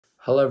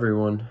Hello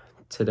everyone.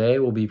 Today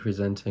we'll be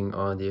presenting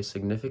on the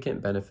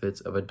significant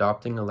benefits of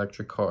adopting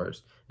electric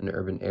cars in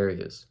urban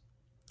areas.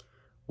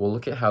 We'll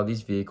look at how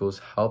these vehicles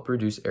help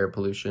reduce air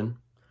pollution,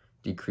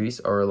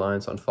 decrease our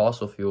reliance on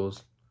fossil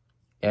fuels,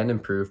 and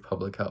improve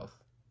public health.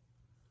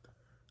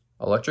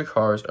 Electric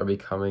cars are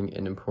becoming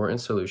an important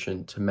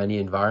solution to many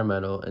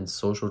environmental and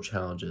social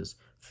challenges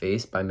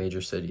faced by major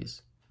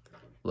cities.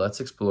 Let's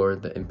explore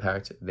the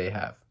impact they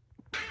have.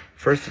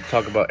 First, let's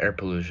talk about air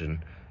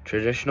pollution.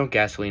 Traditional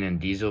gasoline and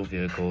diesel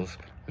vehicles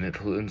emit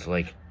pollutants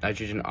like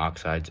nitrogen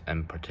oxides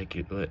and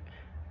particulate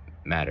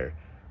matter,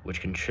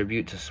 which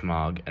contribute to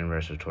smog and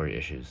respiratory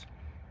issues.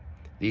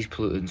 These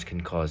pollutants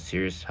can cause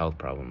serious health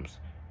problems,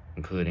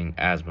 including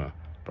asthma,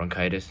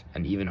 bronchitis,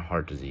 and even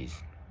heart disease.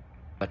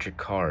 Electric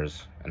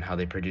cars and how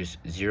they produce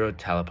zero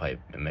tailpipe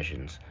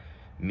emissions,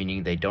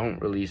 meaning they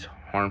don't release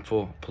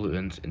harmful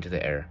pollutants into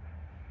the air.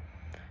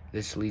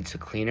 This leads to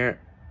cleaner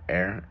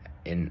air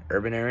in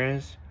urban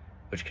areas,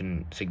 which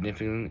can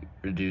significantly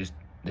reduce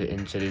the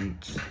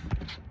incidence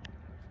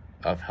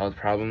of health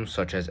problems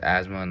such as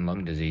asthma and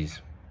lung disease.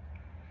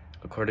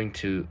 According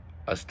to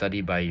a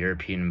study by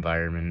European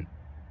Environment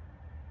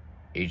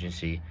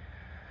Agency,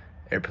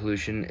 air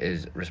pollution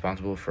is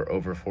responsible for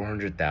over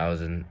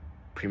 400,000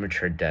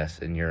 premature deaths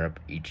in Europe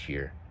each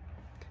year.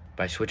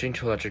 By switching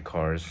to electric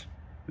cars,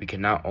 we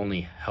can not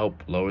only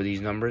help lower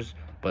these numbers,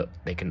 but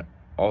they can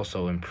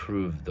also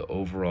improve the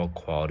overall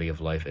quality of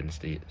life in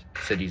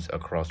cities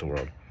across the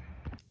world.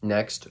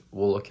 Next,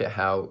 we'll look at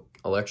how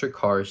electric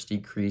cars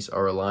decrease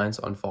our reliance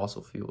on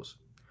fossil fuels.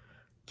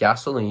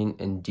 Gasoline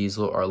and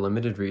diesel are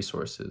limited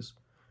resources,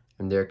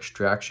 and their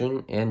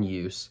extraction and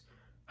use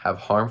have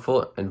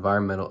harmful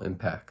environmental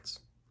impacts.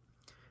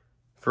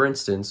 For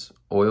instance,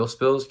 oil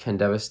spills can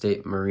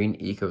devastate marine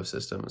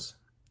ecosystems,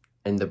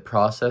 and the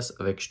process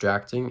of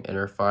extracting and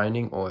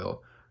refining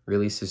oil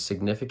releases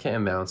significant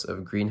amounts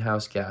of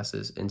greenhouse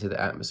gases into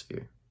the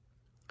atmosphere.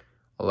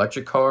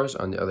 Electric cars,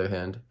 on the other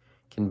hand,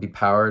 can be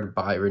powered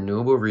by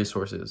renewable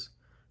resources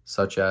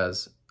such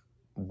as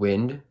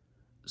wind,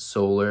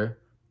 solar,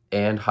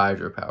 and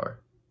hydropower.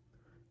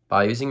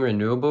 By using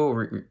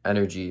renewable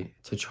energy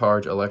to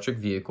charge electric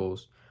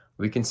vehicles,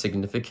 we can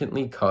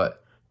significantly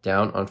cut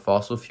down on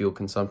fossil fuel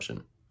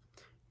consumption.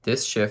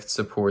 This shift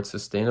supports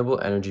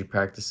sustainable energy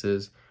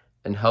practices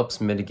and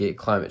helps mitigate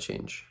climate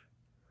change.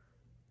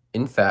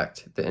 In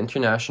fact, the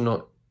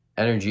International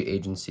Energy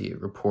Agency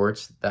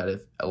reports that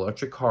if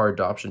electric car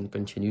adoption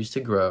continues to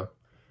grow,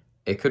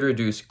 it could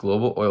reduce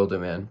global oil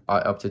demand by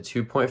up to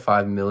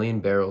 2.5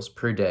 million barrels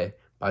per day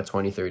by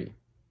 2030.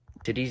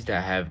 Cities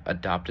that have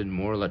adopted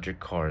more electric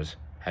cars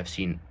have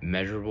seen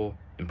measurable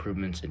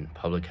improvements in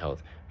public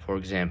health. For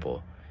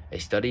example, a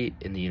study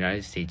in the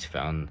United States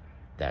found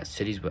that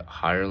cities with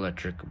higher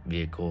electric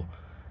vehicle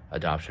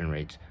adoption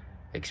rates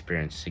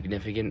experience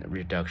significant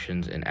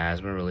reductions in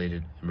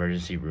asthma-related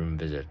emergency room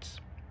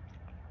visits.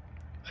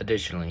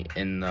 Additionally,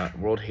 the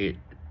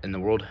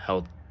World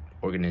Health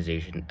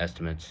Organization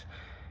estimates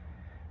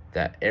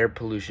that air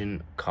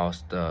pollution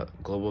costs the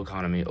global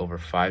economy over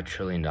 $5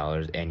 trillion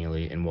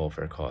annually in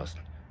welfare costs.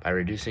 By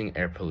reducing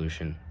air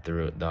pollution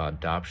through the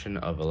adoption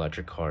of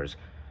electric cars,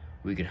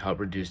 we can help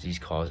reduce these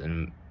costs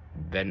and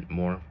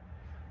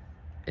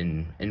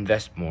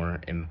invest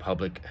more in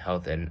public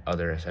health and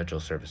other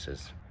essential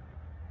services.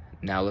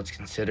 Now let's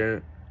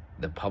consider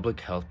the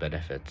public health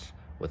benefits.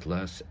 With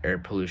less air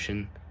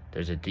pollution,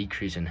 there's a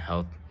decrease in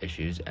health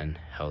issues and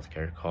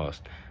healthcare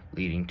costs,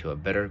 leading to a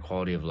better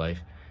quality of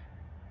life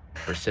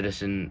for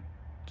citizens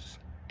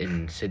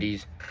in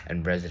cities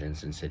and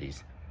residents in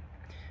cities.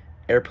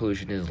 Air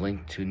pollution is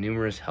linked to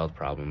numerous health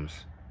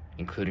problems,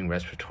 including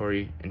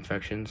respiratory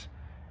infections,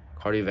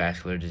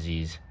 cardiovascular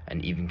disease,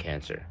 and even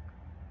cancer.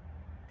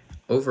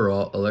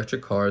 Overall,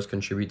 electric cars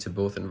contribute to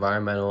both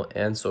environmental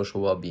and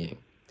social well-being.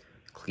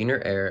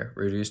 Cleaner air,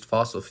 reduced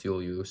fossil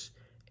fuel use,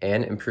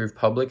 and improved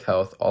public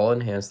health all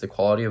enhance the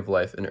quality of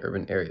life in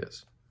urban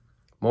areas.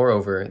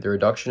 Moreover, the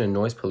reduction in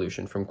noise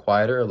pollution from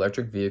quieter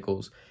electric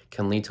vehicles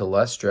can lead to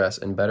less stress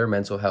and better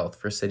mental health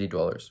for city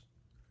dwellers.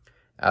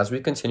 As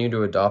we continue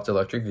to adopt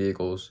electric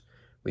vehicles,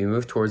 we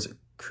move towards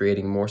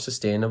creating more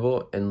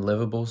sustainable and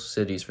livable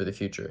cities for the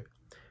future.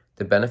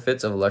 The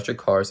benefits of electric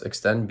cars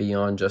extend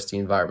beyond just the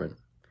environment.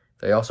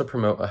 They also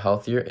promote a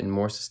healthier and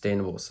more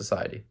sustainable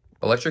society.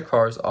 Electric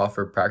cars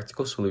offer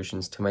practical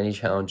solutions to many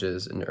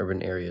challenges in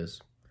urban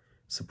areas.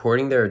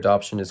 Supporting their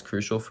adoption is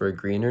crucial for a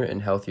greener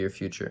and healthier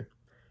future.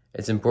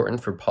 It's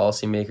important for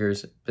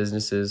policymakers,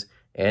 businesses,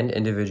 and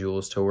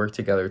individuals to work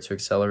together to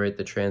accelerate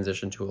the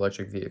transition to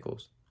electric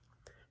vehicles.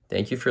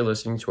 Thank you for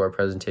listening to our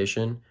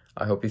presentation.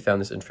 I hope you found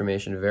this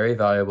information very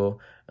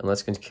valuable, and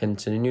let's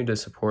continue to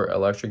support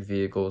electric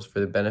vehicles for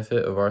the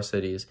benefit of our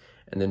cities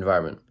and the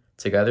environment.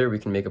 Together, we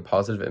can make a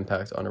positive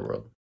impact on our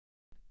world.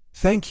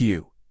 Thank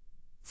you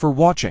for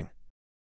watching.